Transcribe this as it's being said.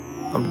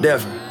I'm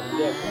different.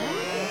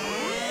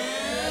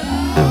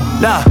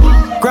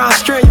 Nah, grind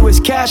strenuous,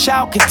 cash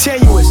out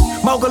continuous.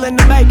 Mogul in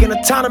the making,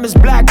 autonomous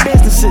black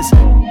businesses.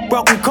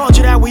 Broken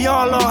culture that we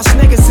all lost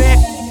niggas in.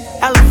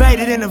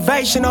 Elevated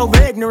innovation over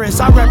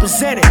ignorance, I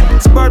represent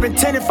it. Suburban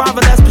tenant, 5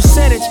 or less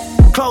percentage.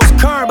 Close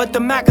current, but the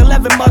Mac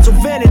 11 muzzle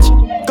vintage.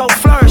 Go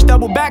flourish,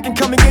 double back and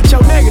come and get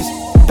your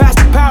niggas. Pass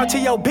the power to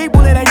your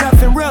people, it ain't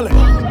nothing really.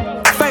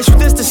 Faced with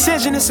this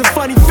decision, it's a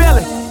funny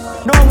feeling.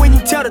 Knowing when you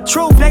tell the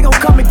truth, they gon'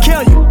 come and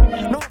kill you.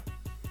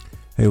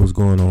 Hey, what's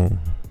going on?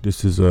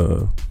 This is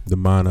the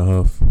Minor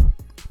Huff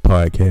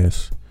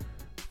podcast,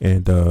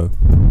 and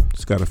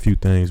just got a few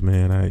things,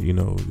 man.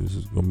 This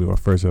is gonna be my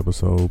first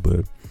episode,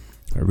 but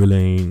I really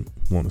ain't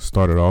want to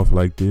start it off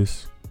like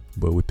this.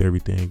 But with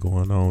everything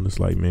going on, it's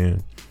like,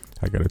 man,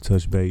 I gotta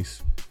touch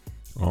base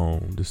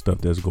on the stuff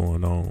that's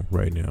going on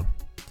right now.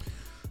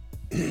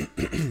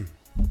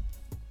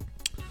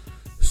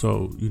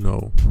 So,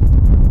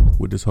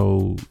 with this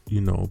whole,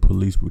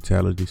 police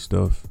brutality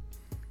stuff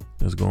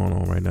that's going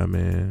on right now,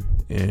 man,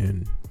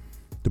 and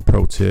the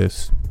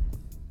protests,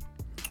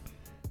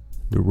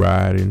 the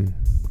rioting,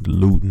 the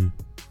looting,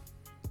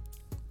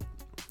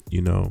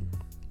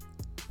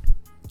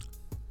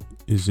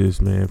 it's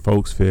just, man,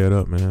 folks fed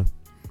up, man.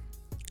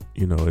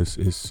 It's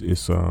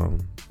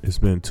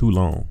been too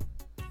long,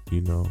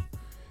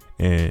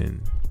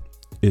 and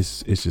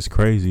it's just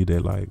crazy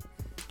that, like,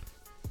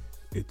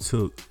 it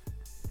took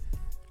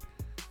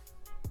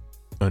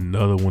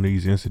another one of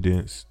these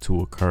incidents to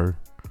occur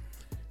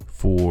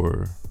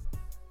for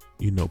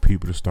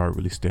people to start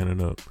really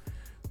standing up.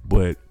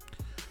 But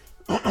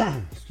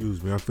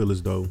excuse me, I feel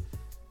as though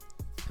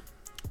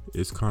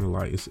it's kind of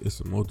like it's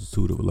a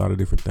multitude of a lot of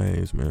different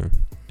things, man.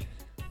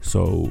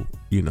 So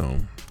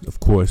of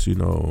course,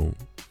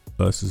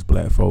 us as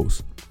black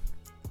folks,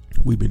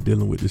 we've been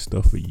dealing with this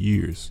stuff for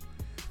years.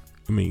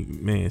 I mean,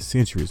 man,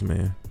 centuries,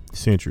 man.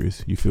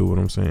 Centuries. You feel what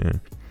I'm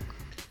saying?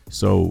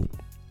 So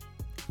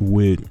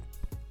with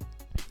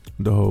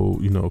the whole,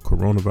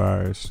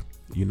 coronavirus,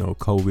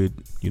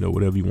 COVID,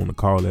 whatever you want to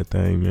call that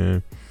thing,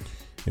 man,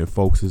 and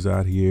folks is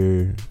out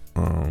here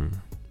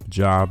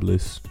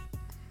jobless,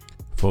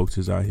 folks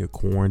is out here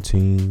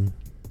quarantined,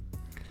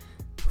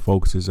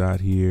 folks is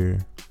out here,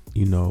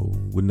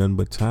 with nothing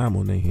but time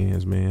on their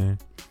hands, man.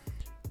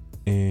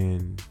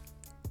 And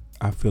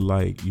I feel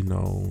like,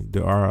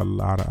 there are a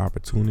lot of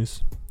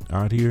opportunists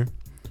out here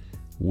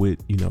with,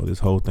 this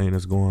whole thing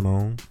that's going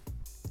on.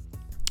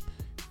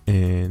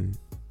 And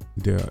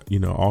there,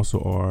 also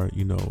are,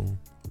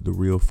 the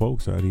real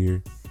folks out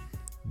here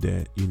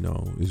that,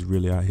 is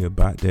really out here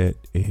about that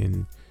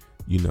and,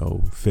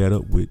 fed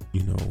up with,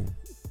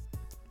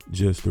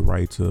 just the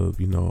rights of,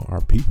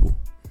 our people.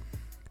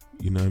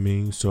 You know what I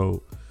mean?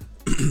 So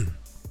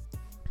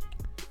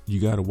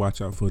you got to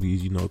watch out for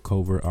these,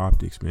 covert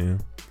optics,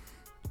 man.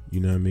 You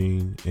know what I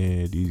mean?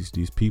 And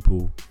these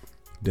people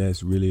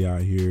that's really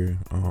out here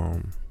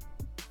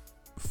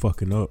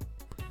fucking up,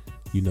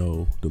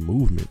 the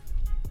movement.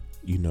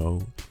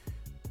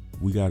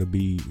 We got to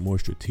be more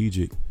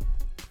strategic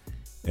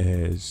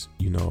as,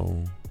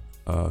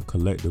 a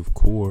collective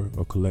core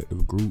or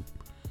collective group.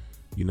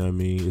 You know what I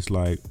mean? It's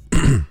like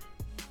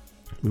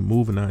we're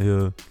moving out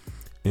here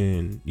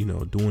and,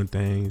 doing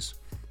things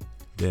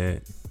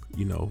that,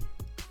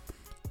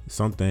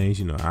 some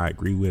things, I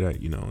agree with,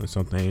 and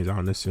some things I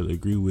don't necessarily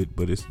agree with,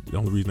 but it's the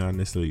only reason I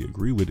necessarily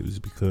agree with it is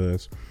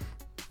because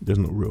there's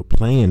no real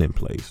plan in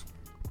place.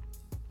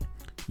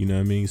 You know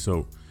what I mean?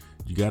 So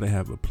you got to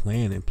have a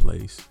plan in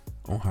place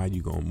on how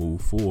you going to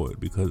move forward,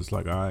 because it's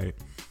like, all right,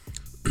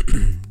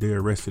 they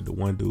arrested the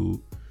one dude,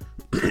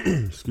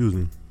 excuse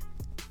me,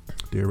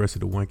 they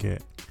arrested the one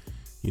cat,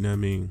 you know what I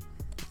mean?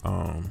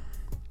 And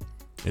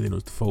then it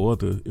was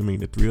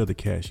the 3 other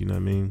cats, you know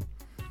what I mean?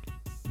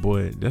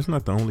 But that's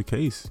not the only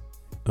case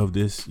of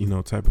this,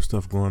 type of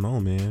stuff going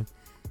on, man.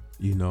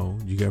 You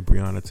got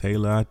Breonna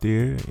Taylor out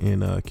there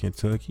in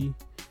Kentucky.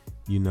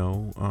 You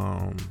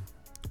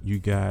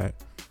got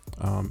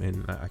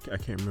and I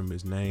can't remember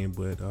his name,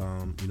 but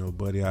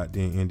buddy out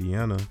there in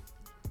Indiana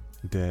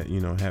that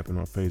happened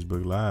on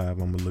Facebook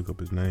Live. I'm gonna look up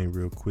his name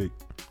real quick.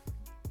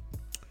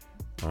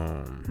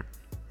 Let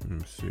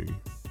me see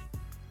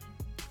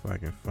if I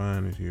can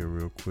find it here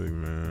real quick,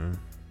 man.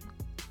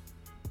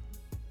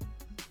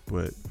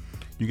 But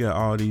you got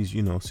all these,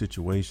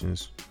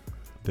 situations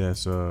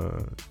that's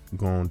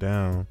going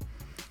down,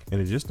 and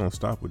it just don't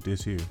stop with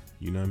this here.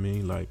 You know what I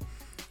mean? Like,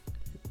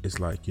 it's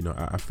like,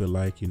 I feel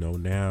like,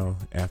 now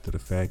after the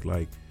fact,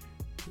 like,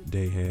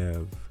 they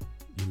have,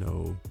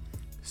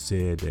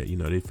 said that,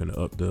 they finna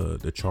up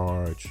the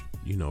charge,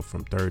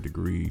 from 3rd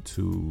degree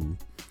to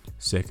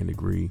 2nd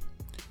degree.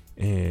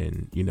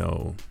 And,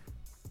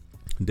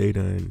 they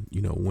done,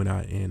 went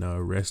out and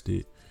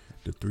arrested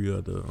the 3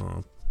 other,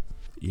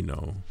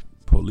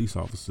 police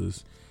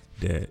officers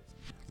that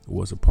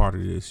was a part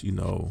of this,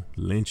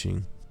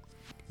 lynching.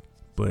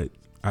 But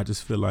I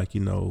just feel like,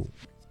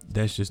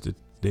 that's just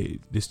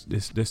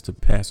that's to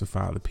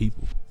pacify the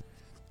people.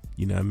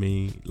 You know what I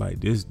mean? Like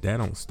that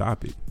don't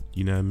stop it.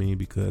 You know what I mean?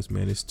 Because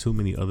man, there's too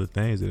many other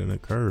things that have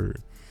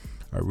occurred.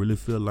 I really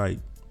feel like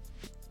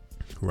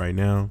right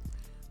now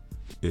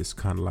it's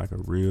kind of like a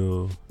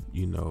real,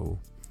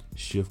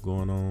 shift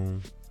going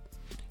on,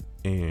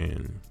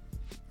 and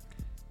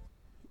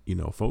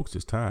folks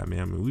is tired, man.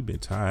 I mean, we've been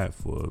tired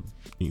for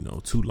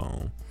too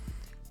long,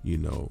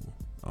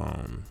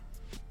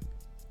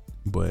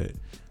 but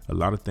a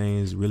lot of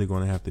things really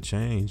going to have to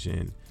change,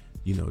 and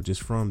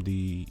just from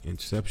the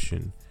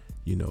inception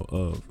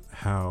of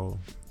how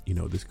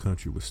this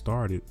country was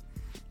started,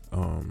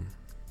 I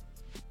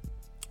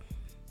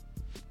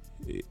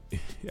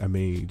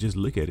mean, just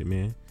look at it,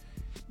 man.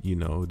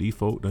 These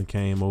folk done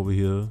came over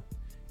here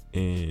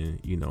and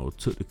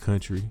took the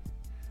country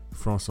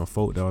from some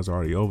folk that was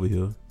already over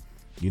here,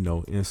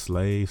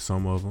 enslaved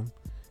some of them,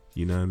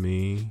 you know what I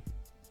mean,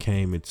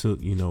 came and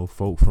took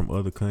folk from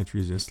other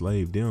countries,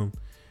 enslaved them.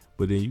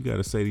 But then you got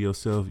to say to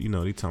yourself,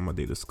 they talking about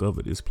they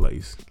discovered this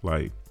place.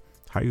 Like,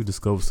 how you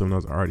discover something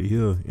that's already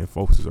here and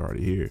folks is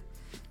already here?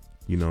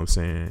 You know what I'm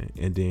saying?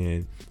 And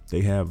then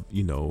they have,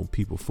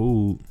 people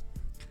fooled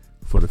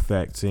for the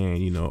fact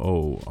saying,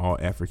 all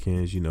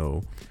Africans,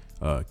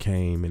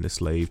 came in the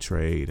slave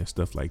trade and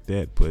stuff like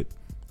that. But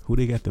who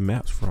they got the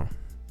maps from?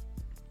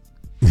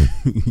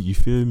 You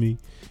feel me?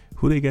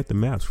 Who they got the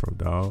maps from,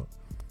 dog?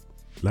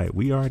 Like,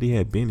 we already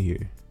had been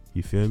here.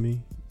 You feel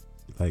me?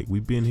 Like,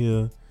 we've been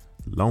here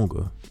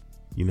longer.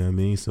 You know what I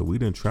mean? So we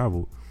done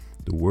traveled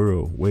the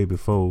world way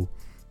before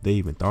they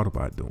even thought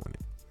about doing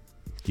it.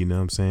 You know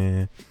what I'm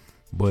saying?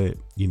 But,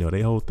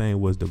 their whole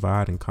thing was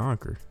divide and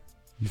conquer.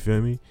 You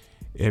feel me?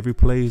 Every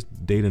place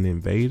they done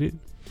invaded,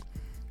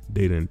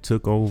 they done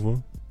took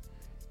over,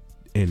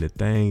 and the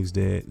things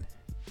that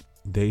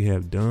they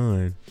have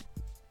done,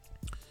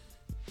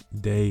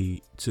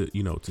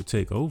 to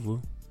take over,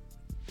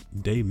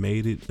 they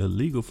made it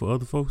illegal for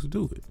other folks to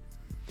do it.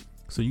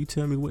 So you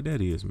tell me what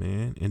that is,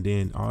 man. And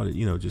then all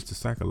the, just the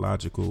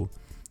psychological,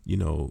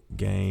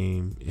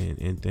 game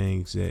and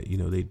things that,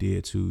 they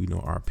did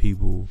to, our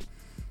people,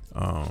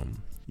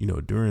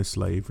 during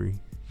slavery,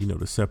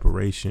 the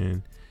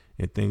separation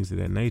and things of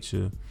that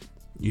nature,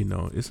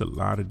 it's a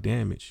lot of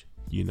damage,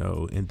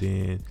 and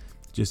then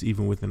just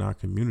even within our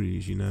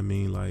communities, you know what I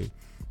mean? Like,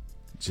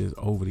 just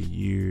over the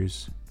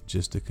years,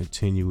 just the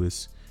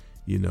continuous,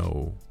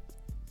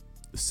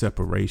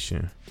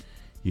 separation,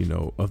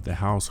 of the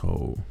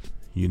household,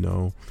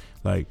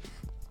 like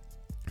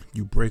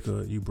you break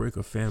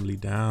a family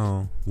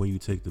down when you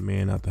take the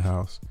man out the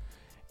house,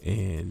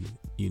 and,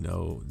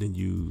 then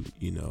you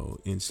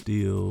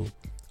instill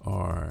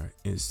or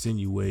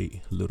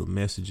insinuate little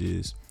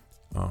messages,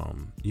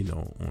 on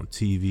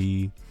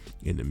TV,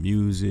 in the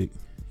music,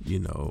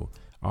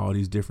 all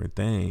these different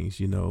things,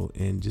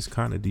 and just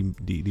kind of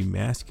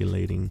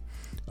demasculating,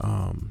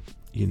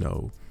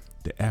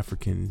 the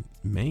African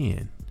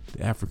man,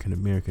 the African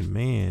American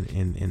man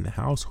in the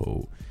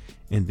household.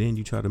 And then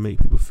you try to make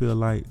people feel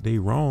like they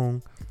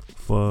wrong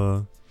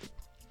for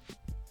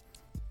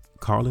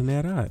calling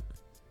that out.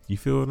 You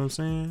feel what I'm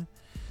saying?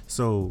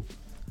 So,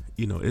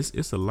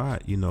 it's a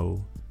lot,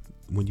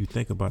 when you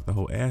think about the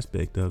whole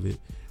aspect of it.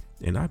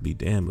 And I'd be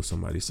damned if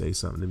somebody say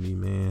something to me,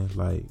 man,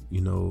 like,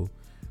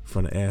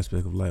 from the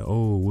aspect of like,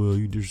 oh, well,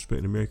 you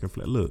disrespect the American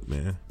flag. Look,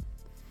 man,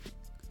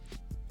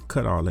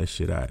 cut all that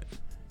shit out.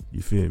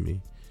 You feel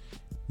me?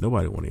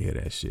 Nobody want to hear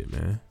that shit,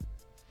 man.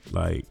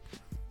 Like,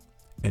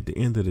 at the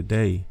end of the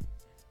day,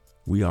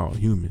 we all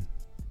human.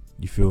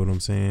 You feel what I'm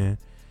saying?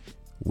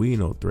 We ain't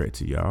no threat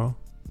to y'all.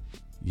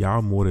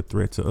 Y'all more the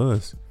threat to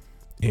us.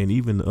 And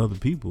even the other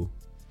people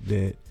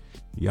that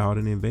y'all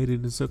done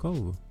invaded and took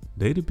over.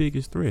 They the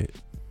biggest threat.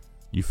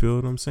 You feel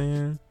what I'm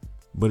saying?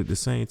 But at the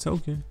same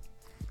token,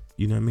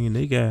 you know what I mean?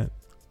 They got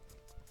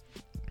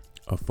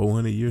a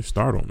 400-year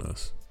start on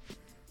us.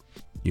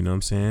 You know what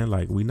I'm saying?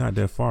 Like, we not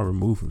that far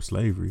removed from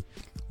slavery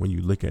when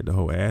you look at the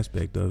whole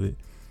aspect of it.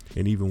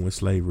 And even when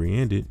slavery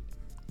ended,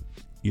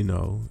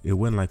 it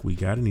wasn't like we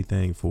got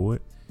anything for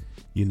it.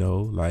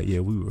 Like,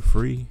 yeah, we were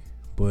free,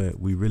 but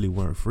we really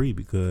weren't free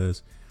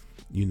because,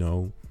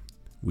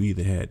 we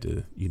either had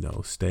to,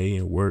 stay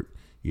and work,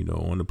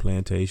 on the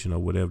plantation or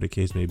whatever the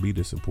case may be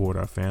to support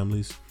our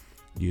families,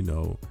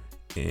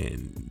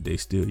 and they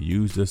still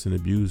used us and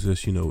abused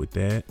us, with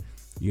that.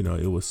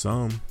 It was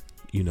some,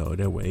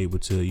 that were able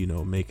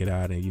to, make it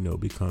out and,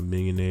 become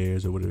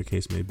millionaires or whatever the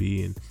case may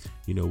be, and,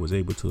 was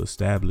able to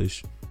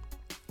establish,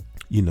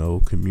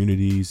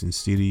 communities and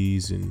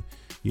cities and,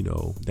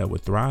 that were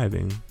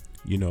thriving,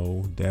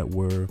 that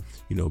were,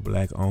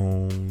 black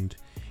owned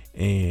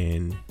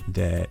and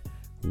that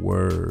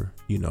were,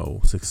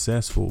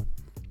 successful.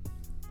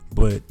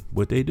 But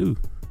what they do,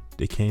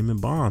 they came and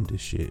bombed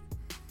this shit.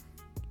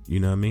 You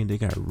know what I mean? They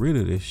got rid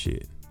of this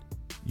shit.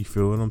 You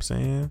feel what I'm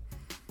saying?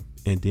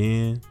 And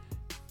then,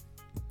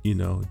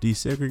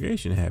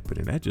 desegregation happened,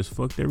 and that just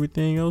fucked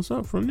everything else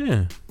up from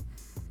there.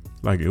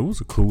 Like, it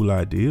was a cool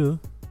idea,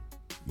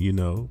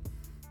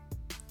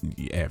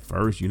 at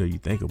first, you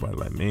think about it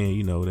like,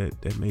 man,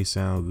 that may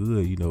sound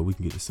good. We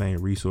can get the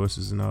same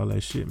resources and all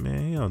that shit,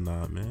 man. Hell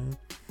nah, man.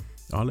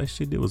 all that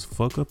shit did was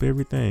fuck up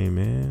everything,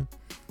 man.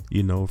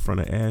 You know, from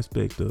the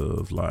aspect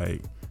of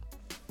like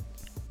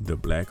the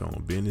black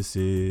owned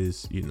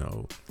businesses, you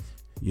know,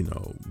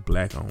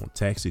 black owned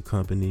taxi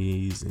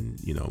companies and,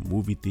 you know,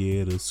 movie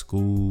theaters,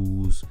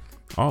 schools,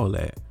 all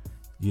that,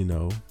 you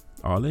know,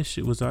 all that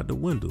shit was out the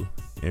window.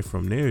 And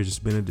from there, it's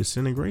just been a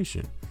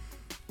disintegration.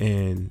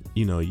 And,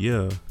 you know,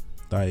 yeah,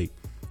 like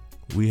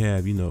we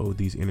have, you know,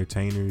 these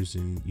entertainers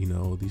and, you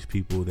know, these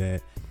people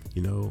that,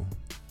 you know,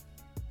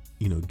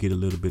 get a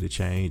little bit of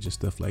change and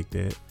stuff like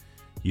that.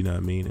 You know what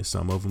I mean? And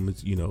some of them,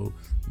 you know,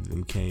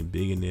 them became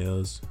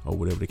billionaires or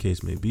whatever the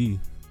case may be.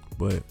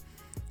 But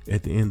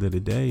at the end of the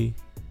day,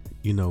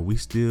 you know, we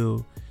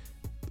still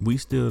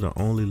the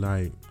only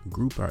like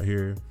group out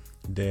here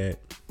that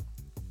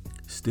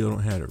still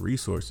don't have the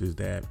resources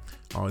that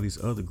all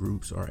these other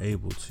groups are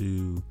able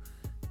to,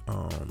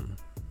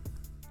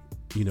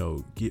 you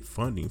know, get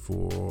funding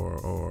for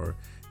or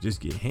just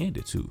get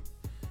handed to.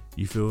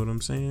 You feel what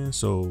I'm saying?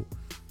 So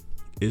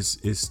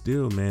it's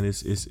still, man,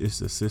 it's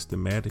a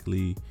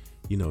systematically,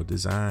 you know,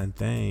 designed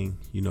thing,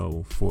 you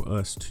know, for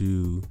us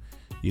to,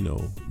 you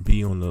know,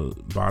 be on the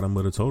bottom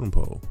of the totem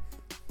pole,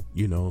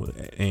 you know.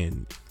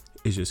 And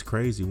it's just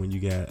crazy when you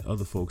got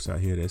other folks out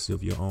here that's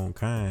of your own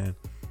kind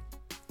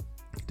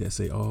that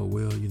say, oh,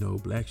 well, you know,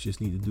 blacks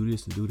just need to do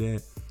this and do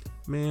that.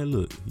 Man,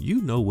 look,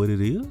 you know what it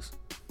is.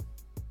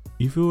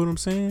 You feel what I'm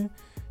saying?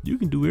 You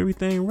can do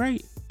everything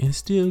right and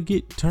still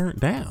get turned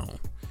down,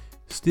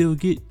 still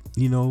get,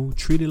 you know,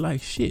 treated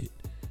like shit.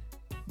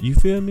 You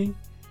feel me?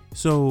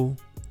 So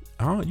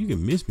you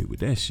can miss me with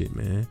that shit,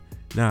 man.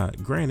 Now,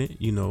 granted,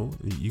 you know,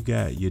 you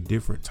got your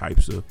different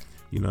types of,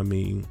 you know what I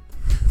mean,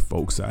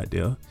 folks out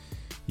there.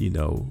 You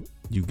know,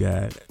 you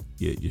got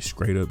your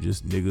straight up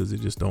just niggas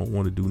that just don't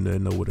want to do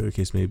nothing or whatever the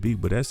case may be.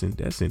 But that's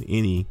in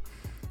any,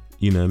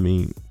 you know what I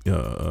mean,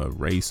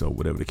 race or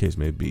whatever the case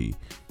may be.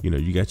 You know,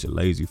 you got your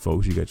lazy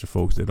folks, you got your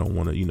folks that don't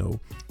want to, you know,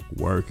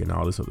 work and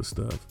all this other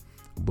stuff.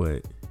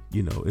 But,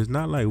 you know, it's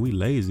not like we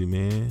lazy,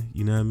 man.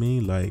 You know what I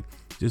mean? Like,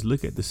 just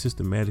look at the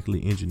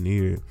systematically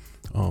engineered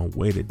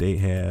way that they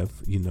have,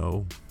 you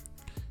know,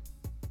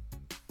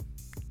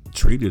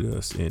 treated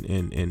us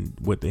and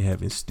what they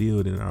have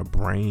instilled in our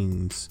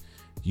brains,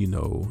 you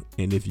know.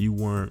 And if you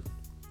weren't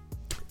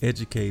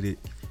educated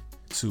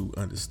to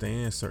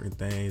understand certain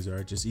things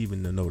or just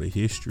even to know the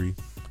history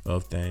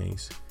of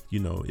things, you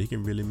know, it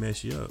can really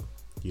mess you up.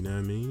 You know what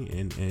I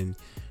mean? And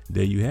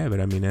there you have it.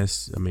 I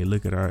mean,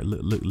 look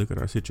at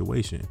our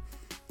situation.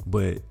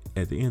 But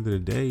at the end of the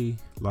day,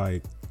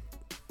 like,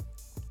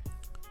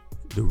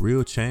 the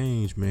real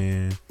change,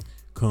 man,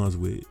 comes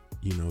with,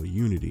 you know,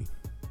 unity.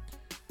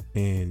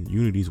 And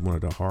unity is one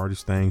of the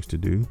hardest things to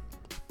do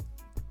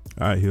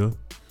out here,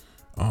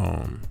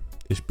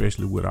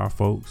 especially with our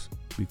folks,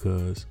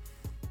 because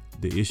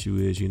the issue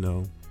is, you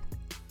know,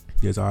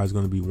 there's always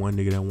going to be one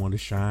nigga that want to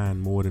shine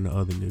more than the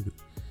other nigga,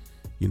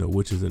 you know,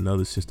 which is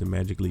another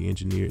systematically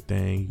engineered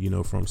thing, you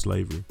know, from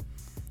slavery.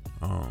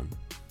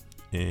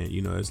 And,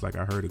 you know, it's like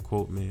I heard a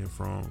quote, man,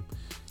 from,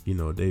 you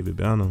know, David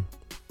Banner.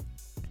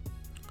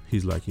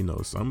 He's like, you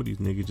know, some of these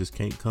niggas just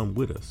can't come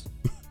with us.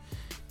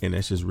 And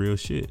that's just real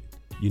shit.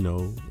 You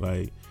know,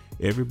 like,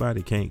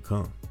 everybody can't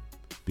come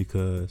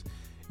because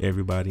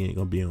everybody ain't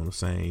gonna be on the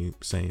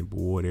same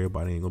board.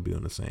 Everybody ain't gonna be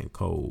on the same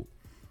code.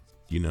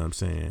 You know what I'm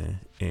saying?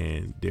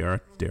 And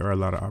there are a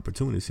lot of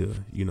opportunities here.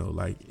 You know,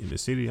 like in the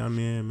city I'm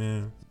in,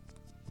 man,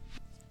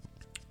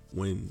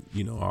 when,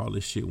 you know, all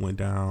this shit went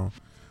down,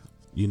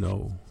 you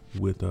know,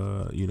 with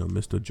you know,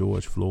 Mr.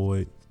 George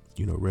Floyd,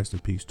 you know, rest in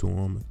peace to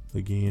him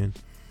again.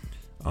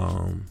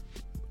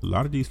 A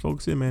lot of these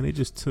folks here, man, they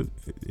just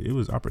it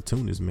was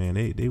opportunists, man.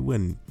 They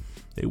wasn't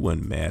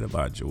mad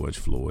about George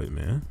Floyd,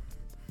 man.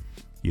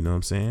 You know what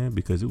I'm saying?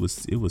 Because it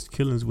was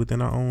killings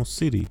within our own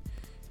city,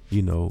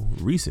 you know,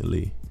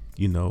 recently.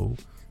 You know,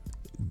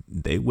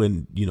 they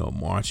wasn't, you know,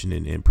 marching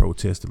and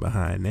protesting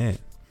behind that,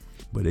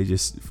 but they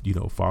just, you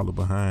know, follow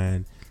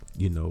behind,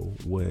 you know,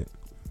 what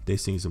they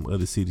seen some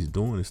other cities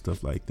doing and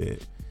stuff like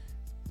that.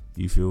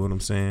 You feel what I'm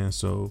saying?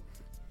 So,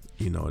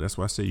 you know, that's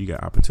why I say you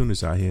got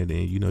opportunities out here.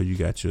 Then, you know, you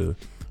got your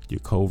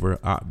covert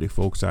optic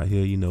folks out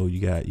here. You know,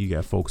 you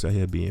got folks out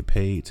here being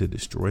paid to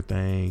destroy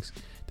things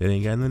that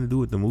ain't got nothing to do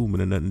with the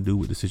movement and nothing to do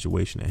with the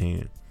situation at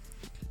hand.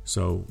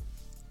 So,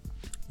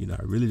 you know,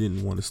 I really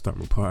didn't want to start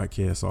my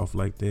podcast off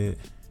like that.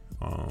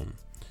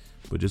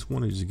 But just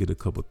wanted to get a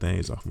couple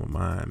things off my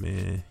mind,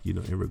 man, you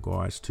know, in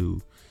regards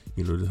to,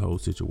 you know, this whole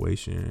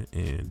situation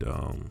and,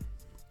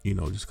 you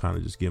know, just kind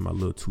of just get my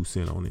little 2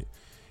 cents on it.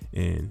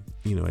 And,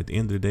 you know, at the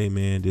end of the day,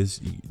 man,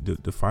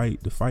 the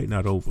fight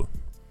not over.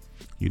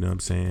 You know what I'm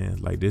saying?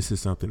 Like, this is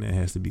something that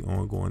has to be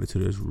ongoing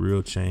until there's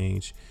real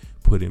change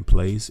put in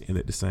place. And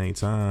at the same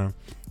time,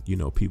 you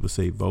know, people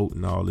say vote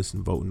and all this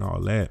and vote and all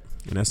that.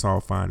 And that's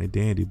all fine and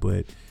dandy.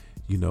 But,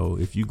 you know,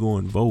 if you go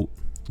and vote,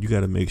 you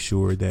got to make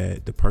sure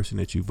that the person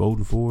that you're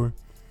voting for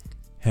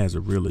has a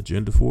real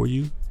agenda for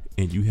you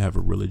and you have a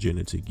real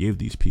agenda to give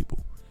these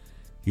people.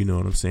 You know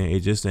what I'm saying? It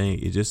just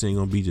ain't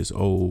gonna be just,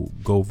 oh,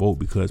 go vote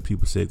because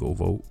people say go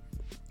vote.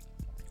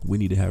 We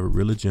need to have a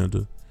real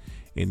agenda,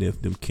 And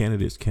if them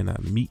candidates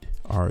cannot meet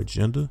our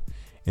agenda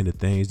and the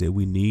things that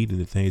we need and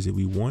the things that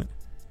we want,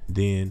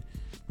 then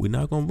we're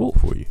not going to vote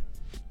for you.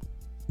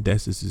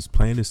 That's just as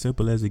plain and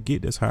simple as it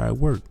get. That's how it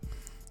works.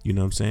 You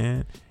know what I'm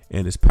saying?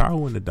 And it's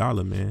power in the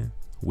dollar, man.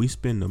 We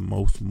spend the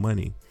most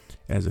money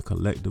as a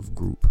collective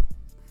group,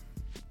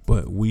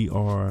 but we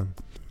are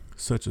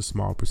such a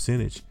small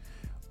percentage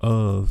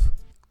of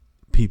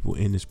people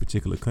in this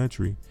particular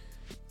country,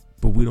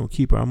 but we don't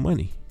keep our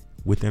money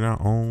within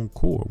our own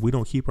core. We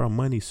don't keep our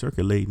money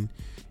circulating,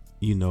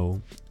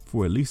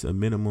 for at least a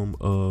minimum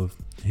of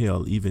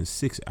even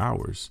 6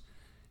 hours.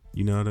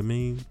 You know what I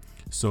mean?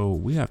 So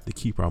we have to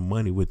keep our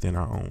money within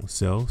our own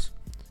selves,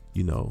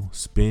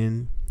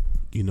 spend,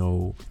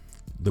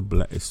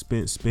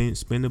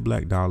 spend the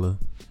black dollar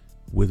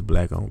with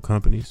black owned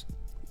companies.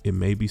 It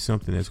may be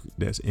something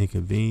that's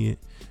inconvenient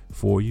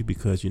for you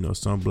because,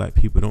 some black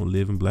people don't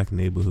live in black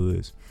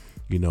neighborhoods.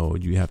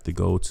 You have to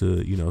go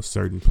to,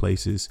 certain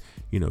places,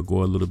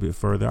 go a little bit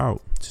further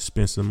out to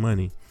spend some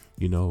money,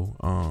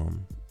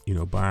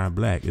 buying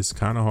black. It's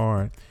kind of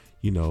hard,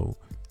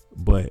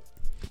 but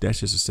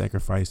that's just a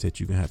sacrifice that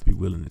you're going to have to be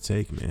willing to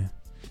take, man.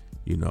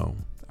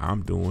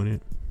 I'm doing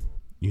it,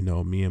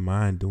 me and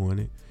mine doing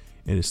it.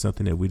 And it's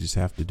something that we just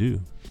have to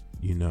do,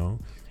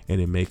 and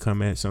it may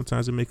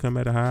sometimes it may come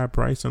at a higher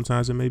price.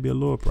 Sometimes it may be a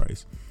lower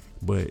price,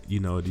 but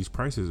these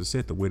prices are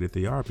set the way that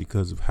they are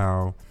because of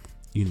how,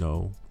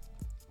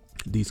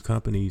 these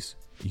companies,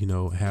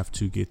 have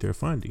to get their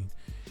funding.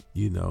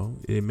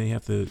 It may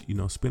have to,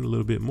 spend a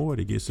little bit more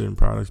to get certain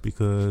products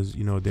because,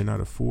 they're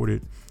not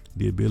afforded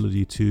the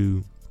ability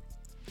to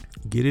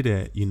get it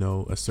at,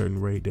 a certain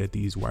rate that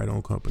these white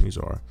owned companies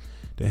are,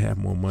 that have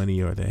more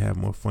money or that have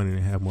more funding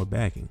and have more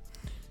backing.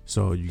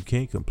 So you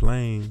can't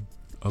complain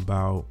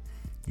about,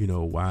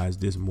 why is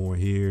this more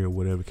here or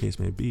whatever case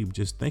may be.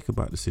 Just think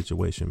about the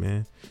situation,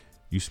 man.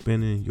 You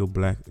spending your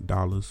black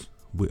dollars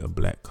with a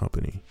black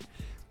company,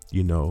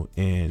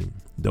 and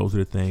those are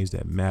the things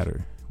that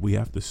matter. We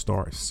have to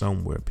start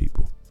somewhere,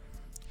 people.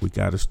 We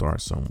got to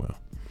start somewhere.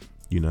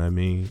 You know what I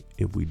mean?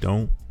 If we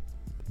don't,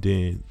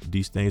 then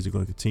these things are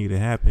going to continue to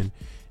happen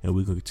and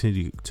we're going to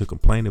continue to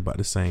complain about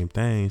the same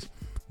things.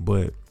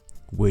 But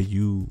where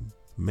you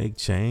make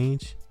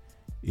change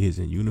is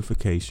in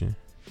unification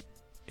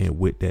and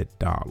with that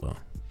dollar.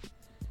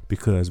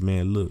 Because,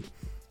 man, look,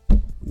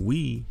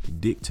 we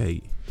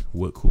dictate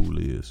what cool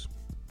is.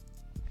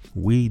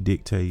 We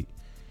dictate,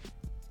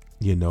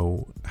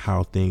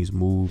 how things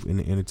move in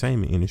the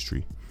entertainment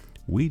industry.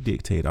 We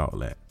dictate all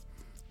that.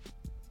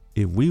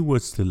 If we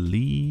was to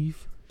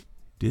leave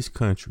this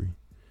country,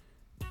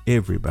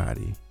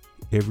 everybody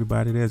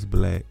that's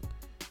black,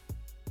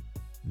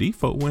 these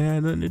folk wouldn't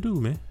have nothing to do,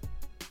 man.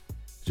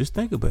 Just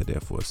think about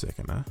that for a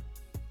second, huh?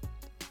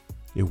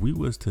 If we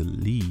was to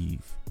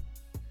leave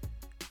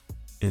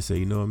and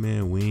say,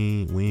 man, we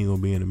ain't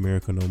gonna be in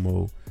America no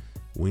more.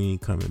 We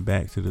ain't coming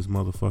back to this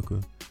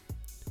motherfucker.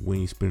 We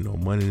ain't spending no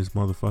money in this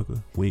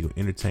motherfucker. We ain't gonna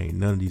entertain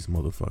none of these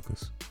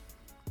motherfuckers.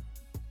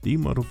 These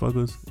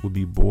motherfuckers would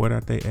be bored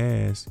out their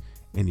ass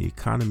and the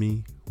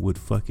economy would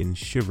fucking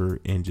shiver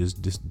and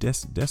just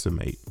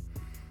decimate.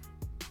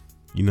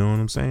 You know what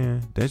I'm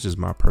saying? That's just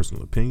my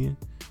personal opinion,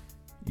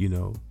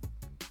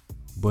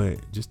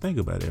 But just think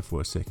about that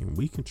for a second.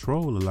 We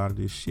control a lot of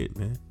this shit,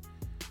 man.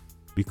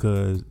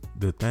 Because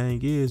the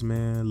thing is,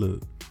 man,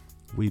 look,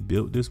 we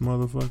built this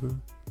motherfucker.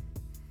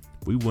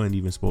 We wasn't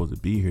even supposed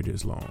to be here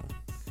this long.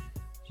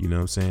 You know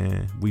what I'm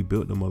saying? We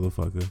built the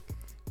motherfucker,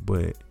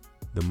 but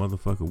the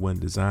motherfucker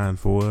wasn't designed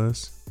for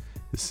us.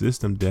 The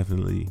system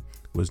definitely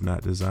was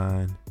not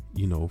designed,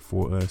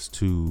 for us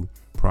to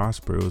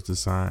prosper. It was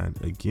designed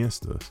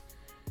against us.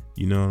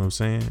 You know what I'm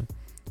saying?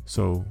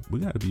 So we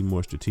got to be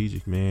more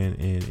strategic, man,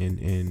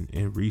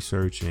 and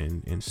research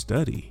and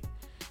study,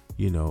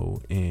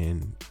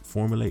 and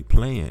formulate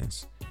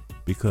plans,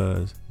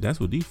 because that's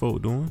what these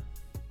folk doing.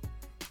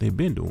 They've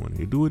been doing it.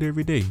 They do it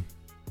every day.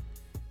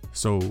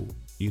 So,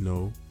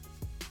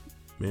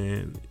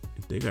 man,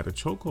 they got a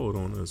chokehold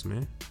on us,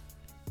 man.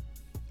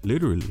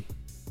 Literally.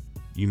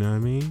 You know what I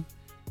mean?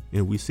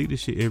 And we see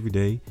this shit every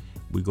day.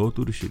 We go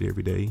through the shit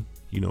every day,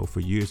 for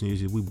years and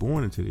years. We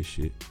born into this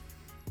shit.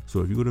 So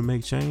if you're going to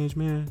make change,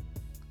 man,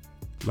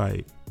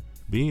 like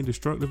being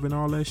destructive and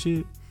all that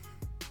shit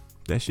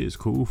is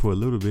cool for a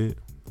little bit.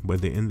 But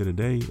at the end of the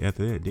day,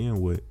 after that,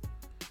 then what?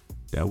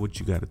 That's what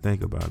you got to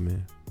think about,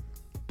 man.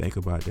 Think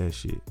about that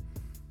shit.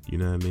 You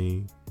know what I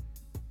mean?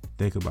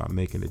 Think about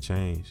making a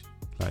change.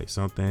 Like,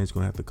 some things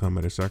going to have to come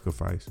at a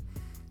sacrifice.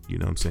 You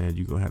know what I'm saying?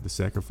 You're going to have to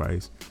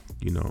sacrifice,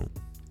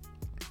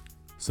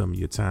 some of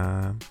your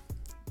time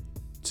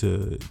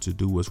to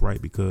do what's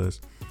right.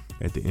 Because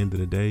at the end of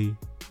the day,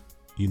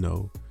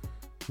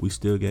 we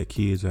still got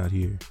kids out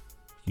here,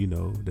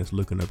 that's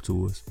looking up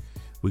to us.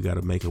 We got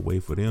to make a way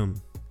for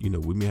them.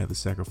 We may have to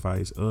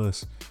sacrifice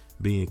us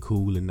being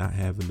cool and not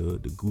having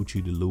the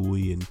Gucci, the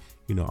Louis, and,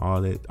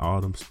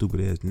 all them stupid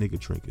ass nigga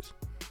trinkets.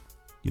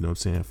 You know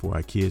what I'm saying? For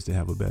our kids to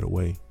have a better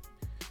way,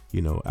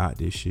 out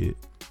this shit.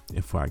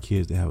 And for our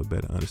kids to have a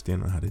better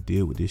understanding on how to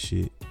deal with this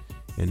shit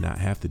and not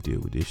have to deal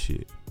with this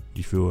shit.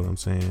 You feel what I'm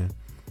saying?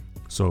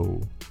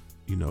 So,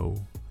 you know,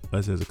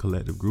 us as a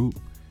collective group,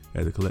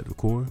 as a collective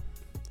core,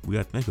 we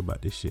got to think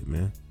about this shit,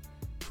 man.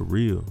 For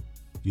real.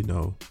 You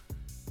know,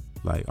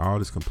 like all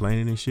this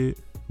complaining and shit,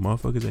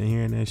 motherfuckers ain't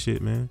hearing that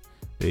shit, man.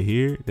 They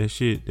hear that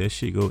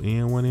shit go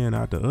in one ear and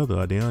out the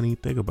other. They don't even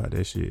think about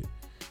that shit.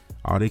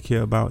 All they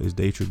care about is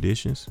their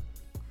traditions,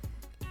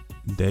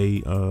 they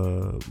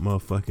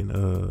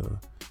motherfucking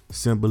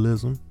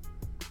symbolism,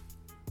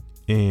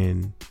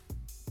 and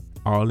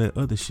all that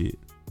other shit.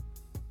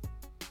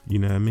 You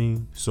know what I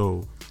mean?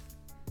 So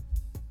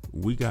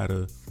we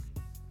gotta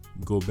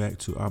go back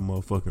to our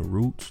motherfucking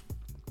roots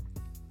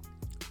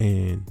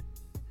and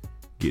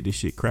get this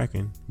shit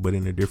cracking, but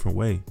in a different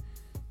way.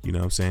 You know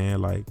what I'm saying?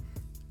 Like,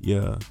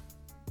 yeah,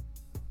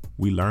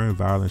 we learn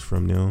violence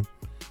from them.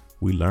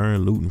 We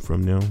learn looting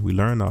from them. We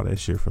learn all that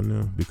shit from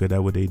them because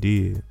that's what they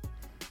did.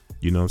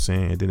 You know what I'm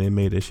saying? And then they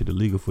made that shit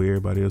illegal for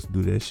everybody else to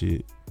do that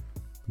shit.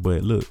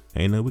 But look,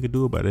 ain't nothing we can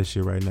do about that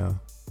shit right now.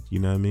 You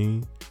know what I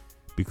mean?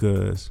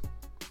 Because,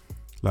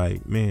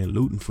 like, man,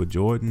 looting for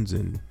Jordans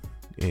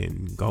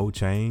and gold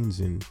chains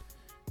and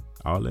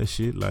all that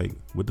shit, like,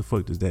 what the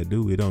fuck does that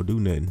do? It don't do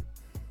nothing.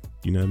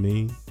 You know what I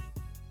mean?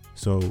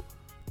 So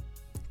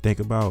think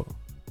about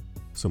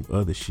some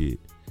other shit.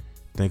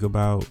 Think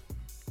about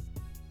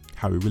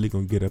how we really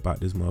gonna get up out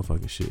this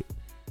motherfucking shit.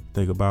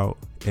 Think about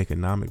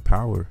economic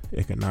power,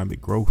 economic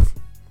growth.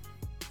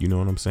 You know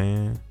what I'm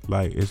saying?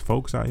 Like, it's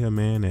folks out here,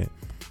 man, that,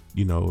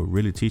 you know,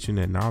 really teaching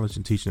that knowledge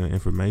and teaching that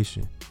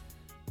information.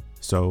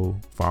 So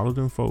follow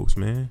them folks,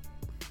 man.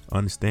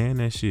 Understand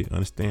that shit.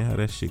 Understand how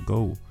that shit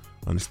go.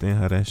 Understand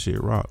how that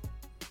shit rock.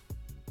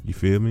 You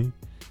feel me?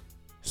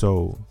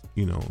 So,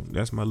 you know,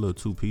 that's my little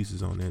 2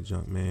 pieces on that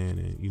junk, man.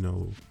 And, you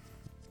know,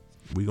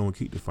 we gonna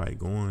keep the fight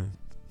going.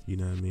 You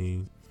know what I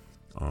mean?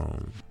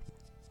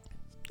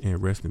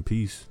 And rest in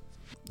peace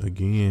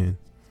again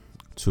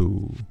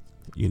to,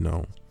 you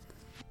know,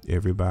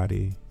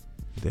 everybody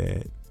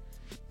that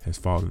has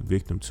fallen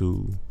victim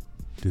to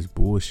this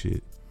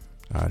bullshit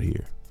out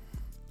here.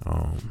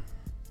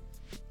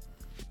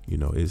 You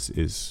know,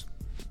 it's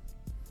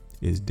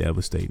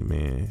devastating,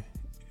 man,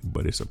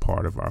 but it's a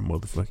part of our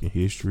motherfucking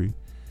history,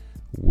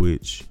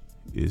 which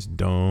is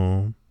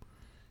dumb,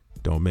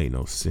 don't make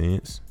no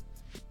sense.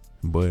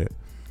 But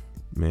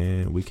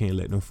man, we can't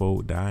let them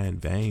folk die in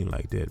vain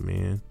like that,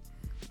 man.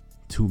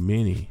 Too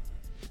many,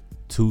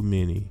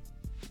 man.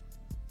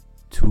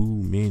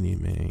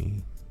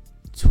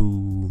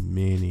 Too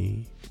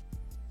many.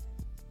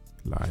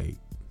 Like,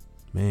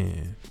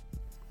 man,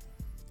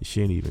 this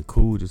shit ain't even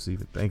cool just to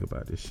even think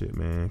about this shit,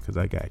 man. Cause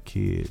I got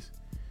kids.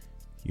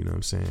 You know what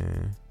I'm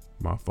saying?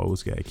 My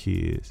folks got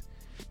kids.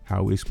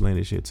 How we explain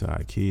this shit to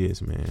our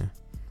kids, man?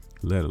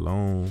 Let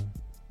alone,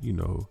 you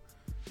know,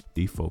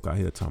 these folk out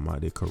here talking about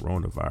the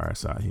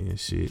coronavirus out here and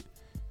shit.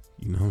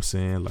 You know what I'm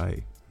saying?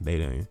 Like, they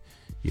done,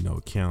 you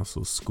know,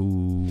 cancel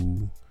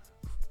school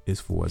as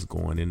far as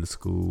going into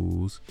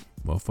schools.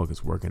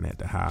 Motherfuckers working at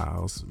the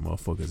house.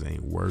 Motherfuckers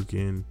ain't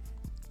working.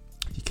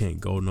 You can't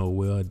go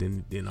nowhere.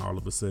 Then all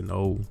of a sudden,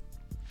 oh,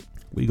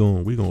 we gonna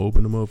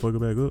open the motherfucker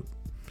back up.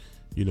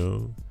 You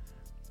know,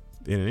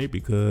 and it ain't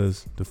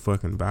because the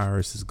fucking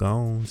virus is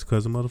gone. It's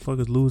because the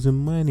motherfuckers losing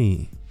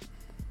money.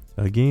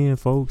 Again,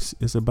 folks,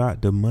 it's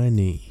about the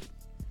money.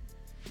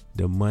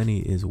 The money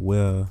is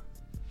where,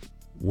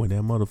 when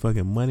that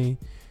motherfucking money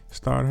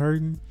start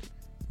hurting,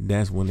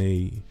 that's when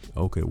they,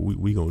 okay,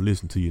 we gonna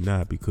listen to you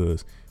now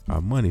because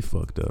our money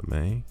fucked up,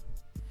 man.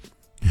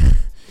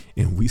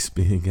 And we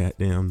spend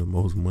goddamn the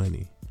most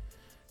money.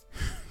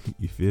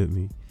 You feel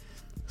me?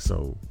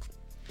 So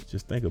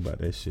just think about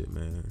that shit,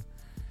 man.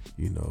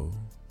 You know,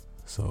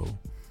 so,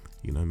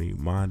 you know what I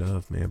mean? Mind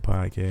Of Man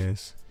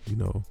podcast, you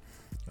know,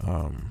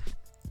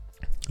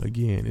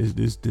 again,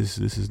 this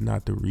is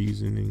not the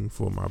reasoning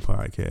for my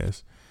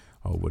podcast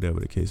or whatever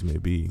the case may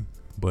be,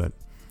 but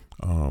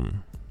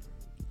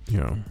you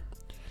know,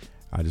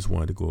 I just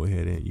wanted to go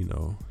ahead and, you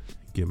know,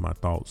 give my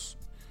thoughts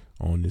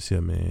on this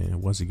here, man.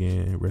 Once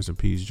again, rest in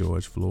peace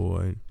George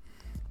Floyd,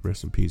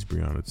 rest in peace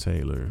Breonna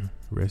Taylor,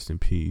 rest in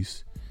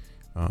peace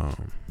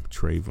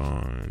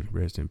Trayvon,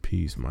 rest in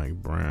peace Mike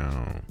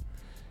Brown,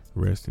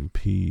 rest in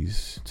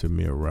peace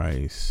Tamir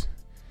Rice,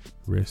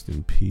 rest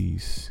in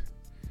peace,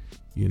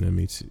 you know what I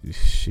mean,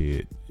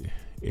 shit,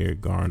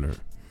 Eric Garner.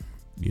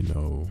 You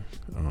know,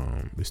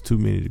 it's too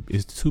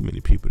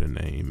many people to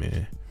name,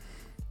 man.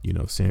 You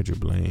know, Sandra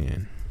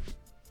Bland,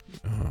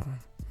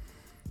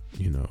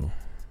 you know,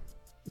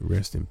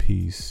 rest in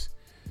peace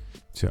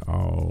to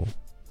all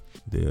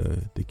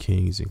the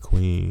kings and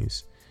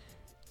queens,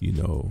 you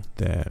know,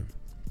 that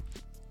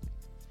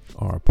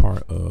are a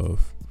part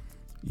of,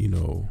 you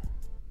know,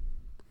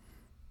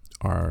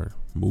 our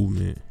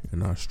movement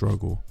and our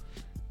struggle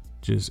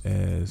just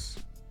as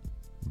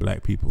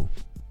black people,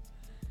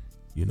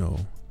 you know,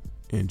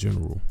 in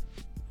general.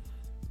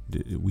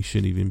 We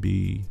shouldn't even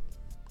be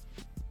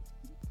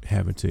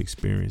having to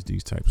experience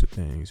these types of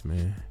things,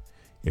 man.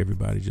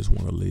 Everybody just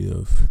want to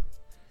live.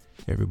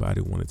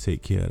 Everybody want to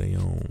take care of their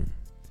own.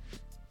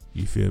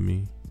 You feel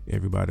me?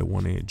 Everybody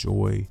want to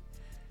enjoy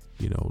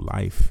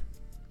life,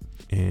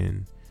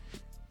 and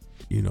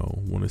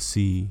want to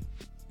see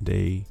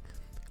they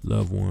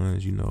loved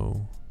ones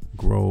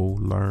grow,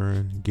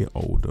 learn, get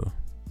older.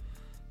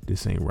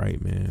 This ain't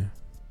right, man.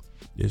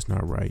 It's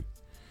not right.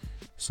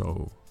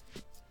 So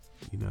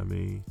what I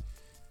mean,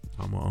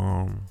 I'm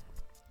gonna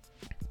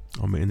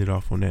end it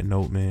off on that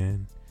note,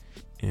 man.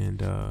 And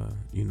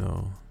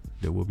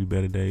there will be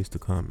better days to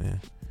come, man.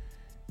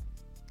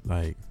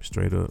 Like,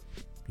 straight up,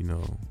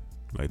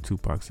 like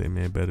Tupac said,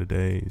 man, better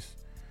days.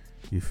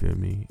 You feel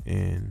me?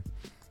 And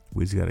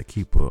we just gotta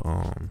keep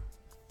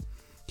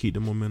the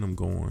momentum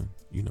going.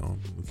 We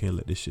can't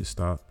let this shit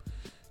stop.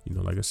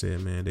 Like I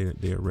said, man,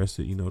 they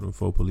arrested, them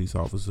 4 police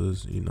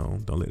officers.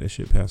 Don't let that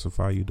shit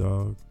pacify you,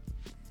 dog.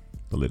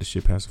 Don't let the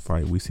shit pacify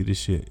you. We see this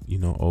shit,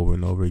 over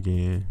and over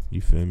again.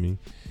 You feel me?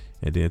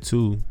 And then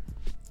 2,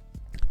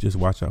 just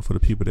watch out for the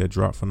people that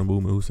drop from the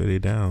movement who say they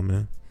down,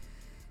 man.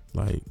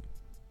 Like,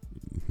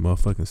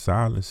 motherfucking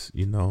silence,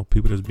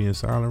 people that's being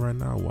silent right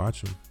now,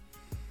 watch them.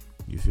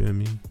 You feel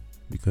me?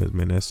 Because,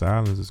 man, that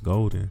silence is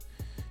golden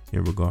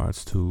in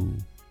regards to,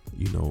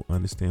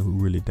 understand who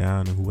really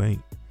down and who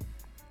ain't.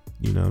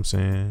 You know what I'm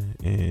saying?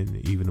 And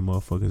even the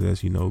motherfuckers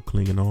that's,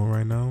 clinging on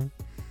right now,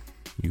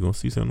 you gonna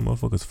see some of the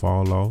motherfuckers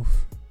fall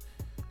off.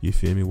 You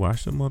feel me?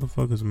 Watch the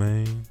motherfuckers,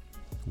 man.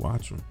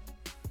 Watch them.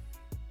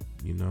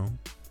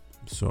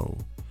 So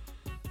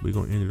we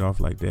gonna end it off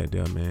like that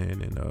there,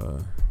 man. And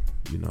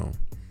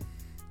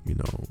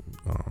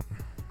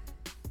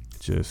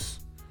just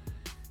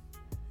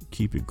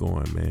keep it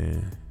going,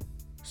 man.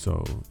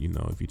 So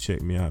if you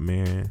check me out,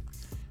 man,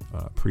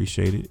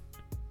 appreciate it.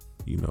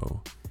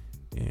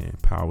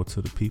 And power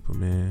to the people,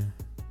 man.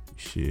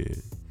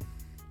 Shit,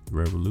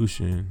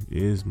 revolution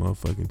is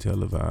motherfucking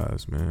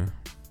televised, man.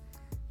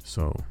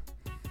 So,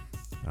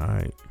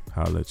 alright,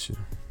 holla at you.